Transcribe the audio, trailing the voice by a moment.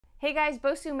Hey guys,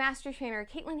 Bosu Master Trainer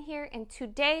Caitlin here, and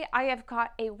today I have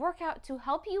got a workout to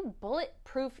help you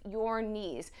bulletproof your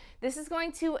knees. This is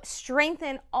going to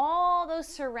strengthen all those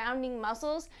surrounding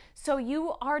muscles so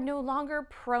you are no longer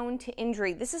prone to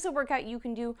injury. This is a workout you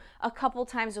can do a couple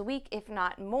times a week, if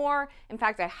not more. In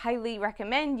fact, I highly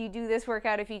recommend you do this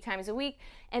workout a few times a week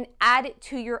and add it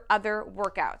to your other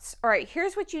workouts. All right,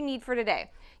 here's what you need for today.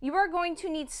 You are going to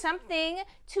need something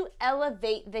to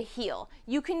elevate the heel.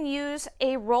 You can use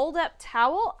a rolled up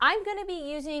towel. I'm going to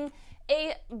be using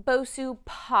a Bosu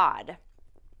pod.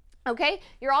 Okay,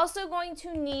 you're also going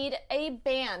to need a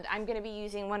band. I'm going to be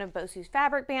using one of Bosu's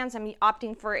fabric bands. I'm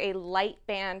opting for a light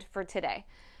band for today.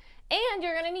 And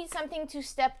you're going to need something to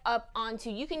step up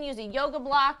onto. You can use a yoga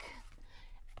block,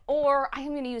 or I'm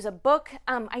going to use a book.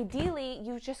 Ideally,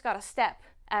 you've just got a step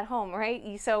at home,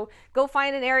 right? So go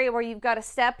find an area where you've got a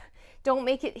step. Don't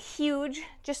make it huge,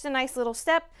 just a nice little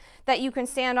step that you can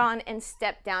stand on and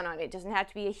step down on. It doesn't have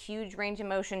to be a huge range of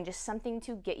motion, just something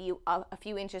to get you a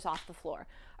few inches off the floor.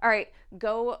 All right,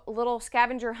 go little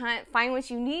scavenger hunt, find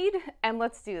what you need, and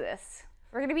let's do this.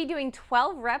 We're going to be doing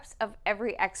 12 reps of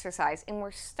every exercise, and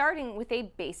we're starting with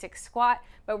a basic squat,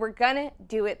 but we're going to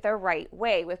do it the right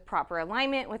way with proper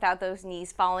alignment without those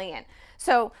knees falling in.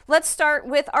 So let's start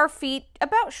with our feet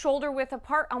about shoulder width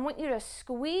apart. I want you to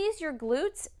squeeze your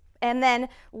glutes and then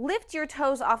lift your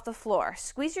toes off the floor.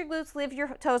 Squeeze your glutes, lift your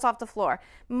toes off the floor.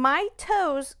 My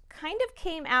toes kind of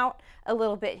came out a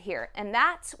little bit here, and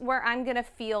that's where I'm gonna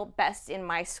feel best in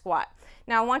my squat.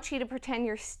 Now I want you to pretend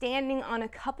you're standing on a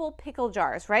couple pickle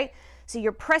jars, right? So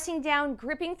you're pressing down,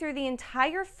 gripping through the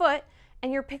entire foot,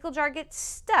 and your pickle jar gets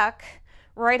stuck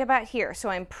right about here. So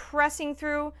I'm pressing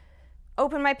through,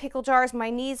 open my pickle jars, my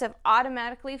knees have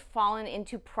automatically fallen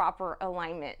into proper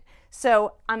alignment.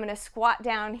 So I'm gonna squat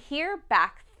down here,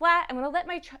 back flat. I'm gonna let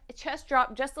my chest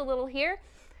drop just a little here.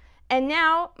 And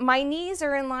now my knees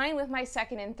are in line with my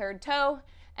second and third toe,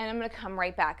 and I'm gonna come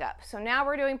right back up. So now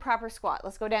we're doing proper squat.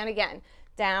 Let's go down again.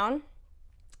 Down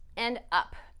and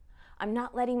up. I'm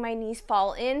not letting my knees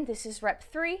fall in. This is rep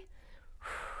 3.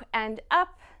 And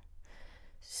up.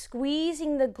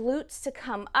 Squeezing the glutes to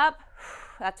come up.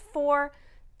 That's 4.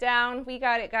 Down. We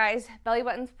got it, guys. Belly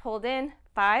button's pulled in.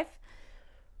 5.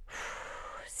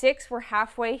 6. We're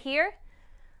halfway here.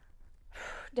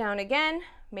 Down again,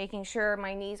 making sure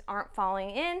my knees aren't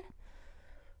falling in.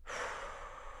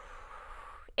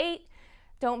 8.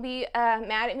 Don't be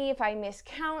mad at me if I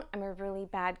miscount. I'm a really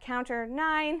bad counter.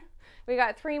 9. We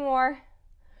got 3 more.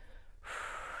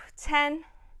 10.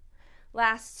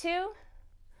 Last 2.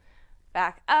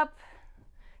 Back up.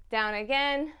 Down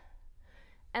again.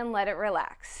 And let it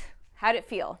relax. How'd it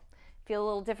feel? Feel a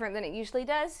little different than it usually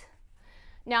does?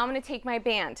 Now I'm going to take my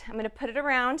band. I'm going to put it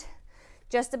around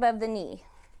just above the knee.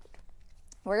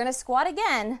 We're going to squat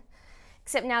again,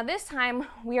 except now this time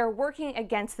we are working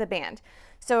against the band.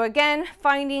 So again,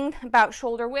 finding about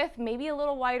shoulder width, maybe a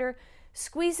little wider,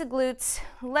 squeeze the glutes,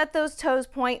 let those toes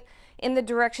point in the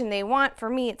direction they want. For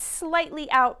me, it's slightly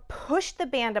out, push the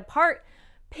band apart,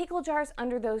 pickle jars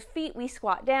under those feet, we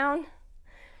squat down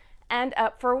and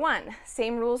up for 1.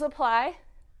 Same rules apply,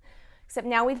 except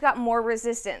now we've got more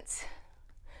resistance.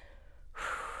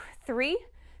 3,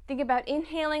 think about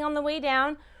inhaling on the way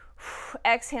down,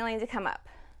 exhaling to come up.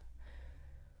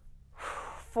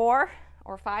 4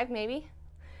 or 5 maybe.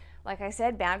 Like I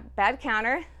said, bad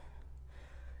counter.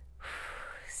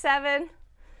 7,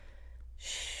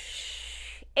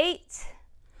 8,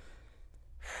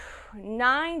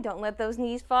 9, don't let those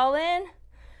knees fall in.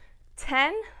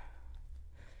 10,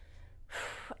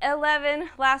 11,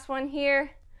 last one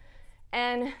here,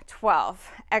 and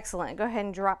 12. Excellent. Go ahead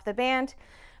and drop the band.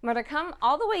 I'm going to come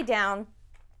all the way down,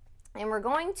 and we're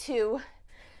going to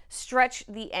stretch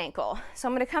the ankle. So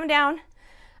I'm going to come down.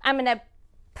 I'm going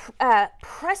to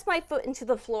press my foot into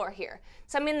the floor here.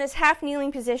 So I'm in this half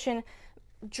kneeling position,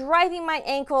 driving my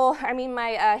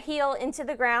heel into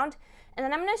the ground, and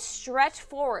then I'm going to stretch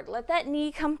forward. Let that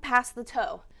knee come past the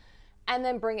toe, and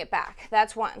then bring it back.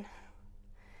 That's 1.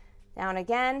 Down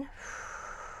again.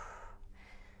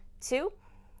 2.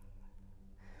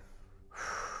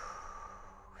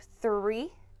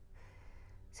 3.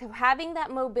 So having that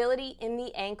mobility in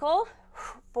the ankle.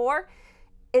 4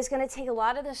 is going to take a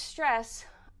lot of the stress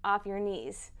off your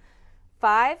knees.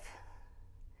 5.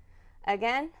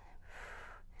 Again.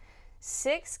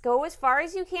 6. Go as far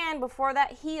as you can before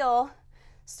that heel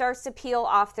starts to peel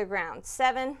off the ground.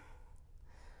 7.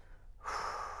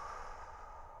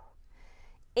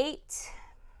 8.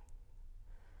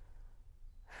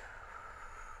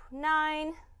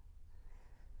 9.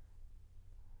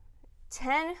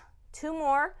 10, 2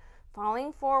 more,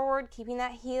 falling forward, keeping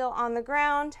that heel on the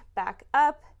ground, back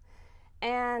up,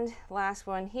 and last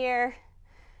one here,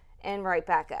 and right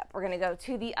back up. We're gonna go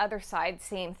to the other side,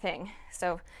 same thing.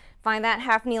 So find that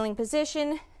half kneeling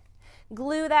position,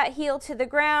 glue that heel to the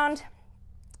ground,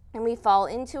 and we fall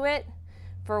into it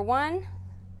for 1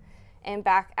 and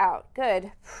back out.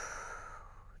 Good.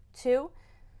 2,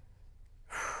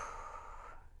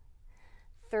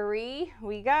 3,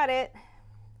 we got it.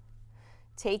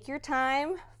 Take your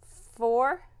time.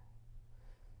 4,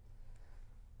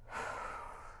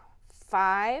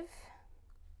 5,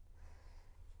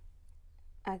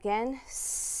 again,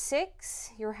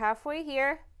 6, you're halfway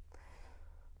here.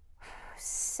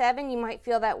 7, you might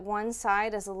feel that one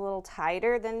side is a little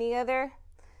tighter than the other.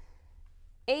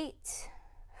 8,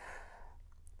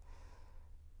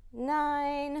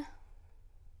 9,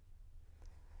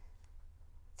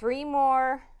 3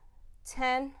 more,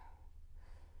 10,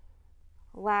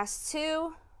 last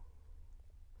 2,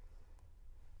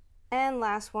 and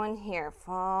last one here.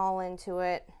 Fall into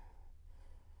it.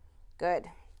 Good.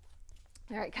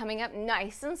 All right, coming up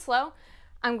nice and slow,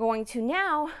 I'm going to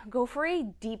now go for a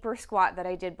deeper squat that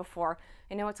I did before.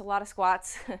 I know it's a lot of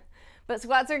squats, but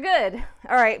squats are good.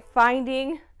 All right,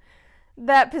 finding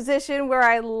that position where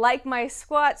I like my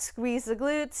squat, squeeze the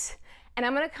glutes, and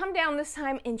I'm gonna come down this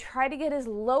time and try to get as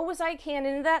low as I can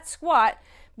into that squat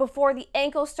before the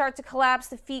ankles start to collapse,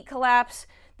 the feet collapse,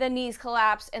 the knees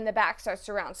collapse, and the back starts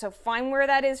to round. So find where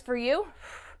that is for you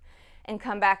and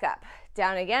come back up.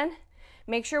 Down again.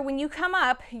 Make sure when you come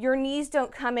up, your knees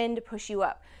don't come in to push you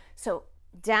up. So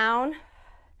down,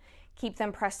 keep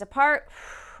them pressed apart,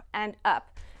 and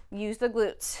up. Use the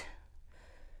glutes.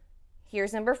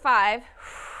 Here's number 5.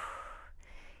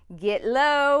 Get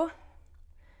low.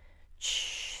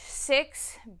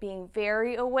 6, being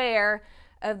very aware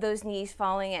of those knees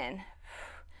falling in.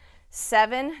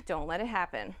 7, don't let it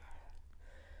happen.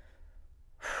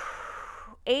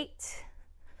 8,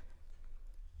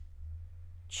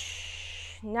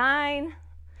 9,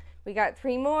 we got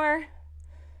 3 more.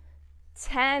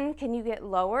 10, can you get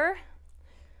lower?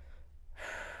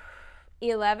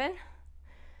 11,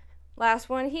 last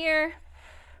one here,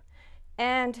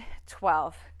 and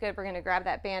 12. Good, we're gonna grab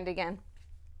that band again.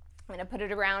 I'm gonna put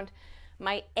it around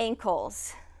my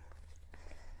ankles.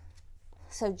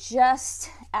 So just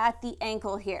at the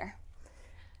ankle here.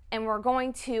 And we're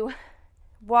going to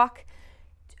walk,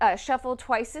 shuffle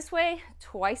twice this way.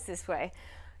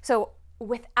 So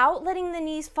without letting the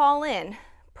knees fall in,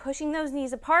 pushing those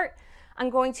knees apart, I'm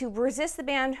going to resist the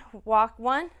band, walk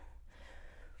 1,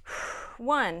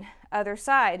 1, other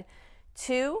side,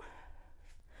 2,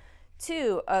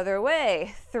 2, other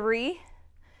way, 3,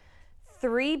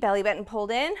 3, belly button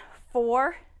pulled in,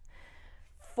 4,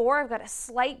 4, I've got a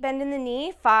slight bend in the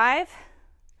knee, 5,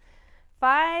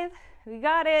 5, we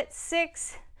got it,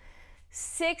 6,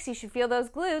 6, you should feel those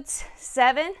glutes,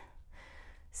 7,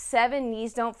 7,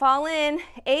 knees don't fall in,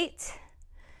 8,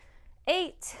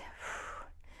 8,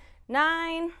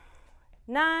 9,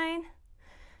 9,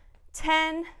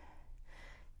 10,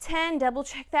 10, double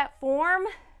check that form,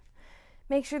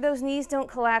 make sure those knees don't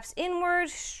collapse inward,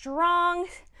 strong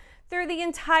through the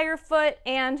entire foot,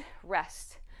 and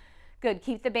rest. Good,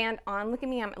 keep the band on. Look at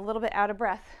me, I'm a little bit out of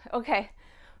breath. Okay,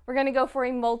 we're gonna go for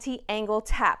a multi-angle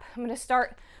tap. I'm gonna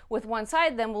start with one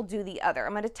side, then we'll do the other.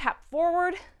 I'm gonna tap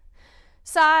forward,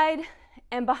 side,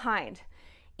 and behind.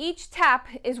 Each tap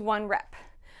is 1 rep.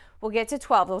 We'll get to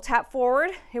 12. We'll tap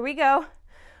forward, here we go.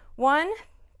 1,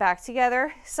 back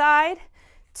together, side,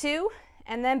 2,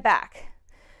 and then back.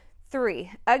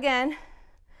 3, again,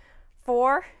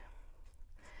 4,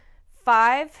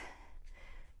 5,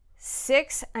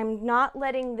 6, I'm not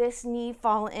letting this knee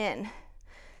fall in.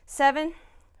 7,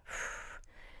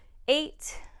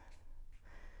 8,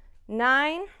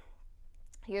 9,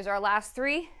 here's our last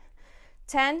 3,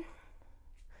 10,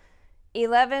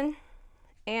 11,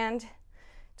 and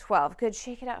 12. Good,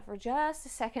 shake it out for just a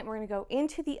second. We're gonna go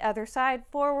into the other side,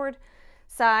 forward,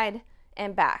 side,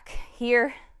 and back.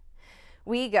 Here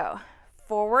we go.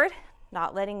 Forward,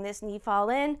 not letting this knee fall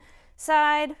in,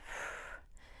 side,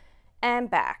 and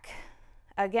back.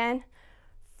 Again,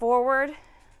 forward,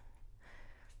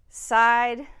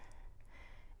 side,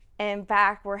 and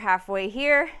back. We're halfway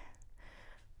here.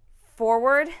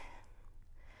 Forward,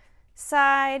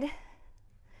 side,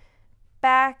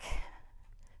 back.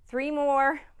 3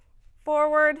 more.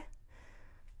 Forward,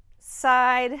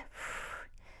 side,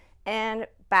 and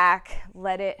back.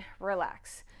 Let it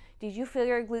relax. Did you feel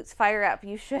your glutes fire up?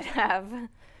 You should have.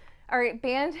 All right,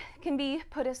 band can be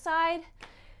put aside.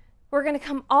 We're gonna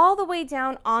come all the way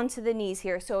down onto the knees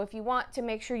here. So if you want to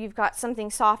make sure you've got something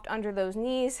soft under those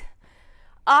knees,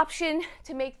 option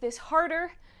to make this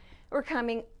harder, we're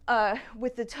coming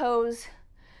with the toes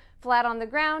flat on the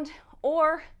ground,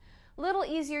 or a little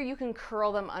easier, you can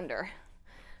curl them under.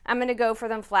 I'm gonna go for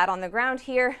them flat on the ground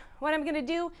here. What I'm gonna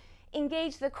do,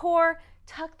 engage the core,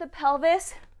 tuck the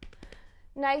pelvis,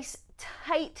 nice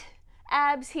tight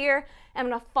abs here. I'm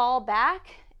gonna fall back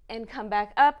and come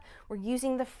back up. We're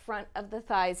using the front of the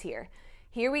thighs here.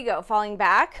 Here we go, falling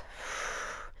back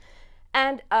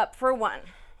and up for 1.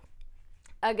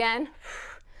 Again,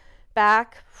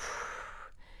 back,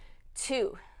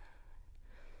 2,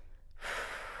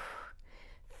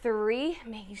 3,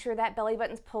 making sure that belly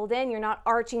button's pulled in, you're not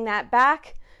arching that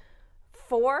back.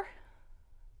 4,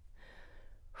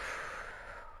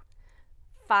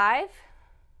 5,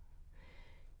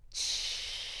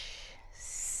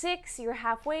 6, you're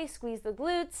halfway, squeeze the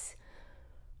glutes.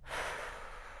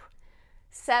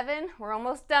 7, we're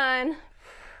almost done.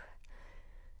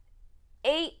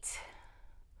 8,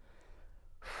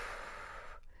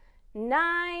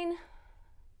 9,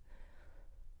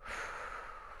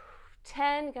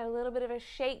 10, got a little bit of a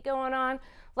shake going on.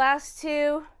 Last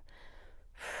 2,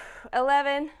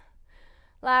 11,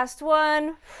 last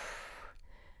 1,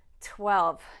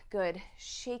 12. Good.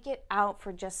 Shake it out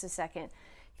for just a second.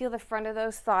 Feel the front of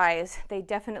those thighs. They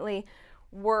definitely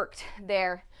worked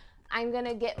there. I'm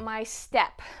gonna get my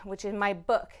step, which is my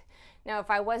book. Now, if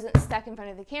I wasn't stuck in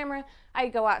front of the camera,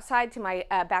 I'd go outside to my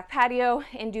back patio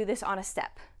and do this on a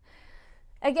step.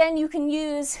 Again, you can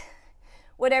use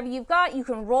whatever you've got. You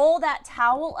can roll that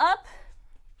towel up.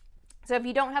 So if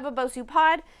you don't have a Bosu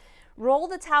pod, roll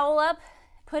the towel up,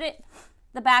 put it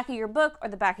the back of your book or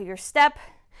the back of your step,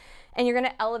 and you're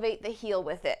gonna elevate the heel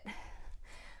with it.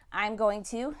 I'm going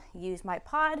to use my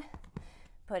pod,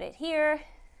 put it here,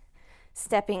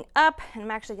 stepping up, and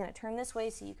I'm actually gonna turn this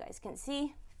way so you guys can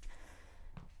see.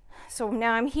 So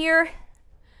now I'm here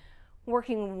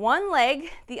working one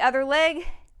leg, the other leg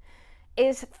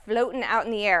is floating out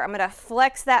in the air. I'm gonna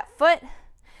flex that foot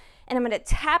and I'm gonna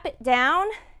tap it down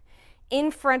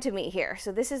in front of me here.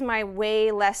 So this is my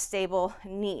way less stable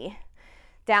knee.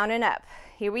 Down and up.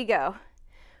 Here we go.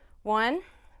 1,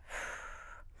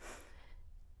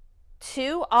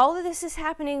 2, all of this is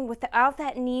happening without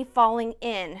that knee falling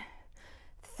in.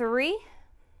 3,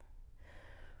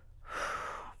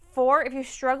 4, if you're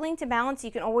struggling to balance,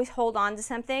 you can always hold on to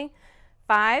something.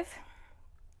 5,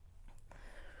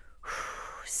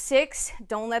 6,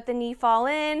 don't let the knee fall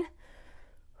in.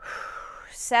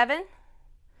 7,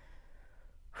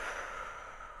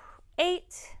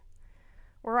 8,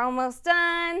 we're almost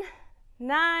done.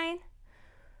 9,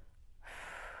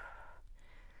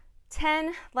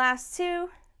 10, last 2,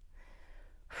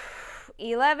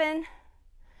 11,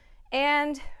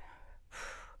 and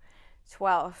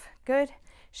 12. Good.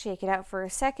 Shake it out for a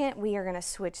second. We are going to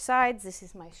switch sides. This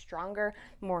is my stronger,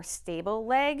 more stable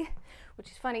leg, which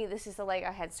is funny. This is the leg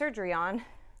I had surgery on,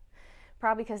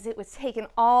 probably because it was taking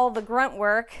all the grunt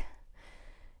work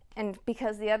and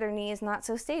because the other knee is not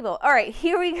so stable. All right,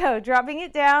 here we go. Dropping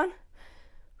it down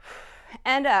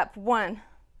and up. 1,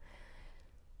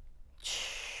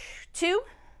 2,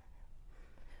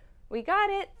 we got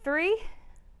it. 3,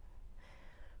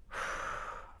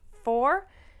 4,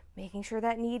 making sure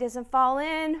that knee doesn't fall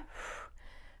in.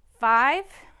 5,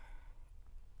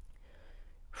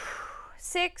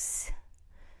 6,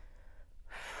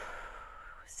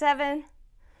 7,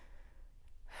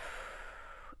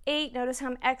 8, notice how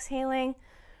I'm exhaling.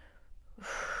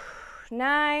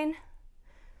 9,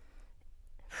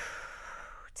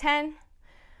 10,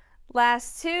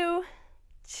 last 2,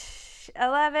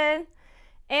 11,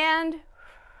 and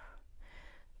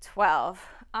 12.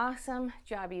 Awesome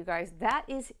job, you guys. That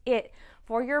is it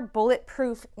for your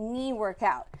bulletproof knee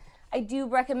workout. I do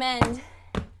recommend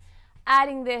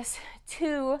adding this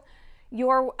to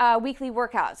your weekly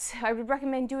workouts. I would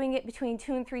recommend doing it between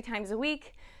 2 and 3 times a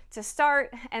week to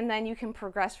start, and then you can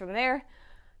progress from there.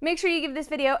 Make sure you give this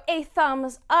video a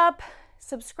thumbs up,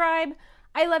 subscribe.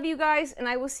 I love you guys, and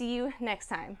I will see you next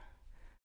time.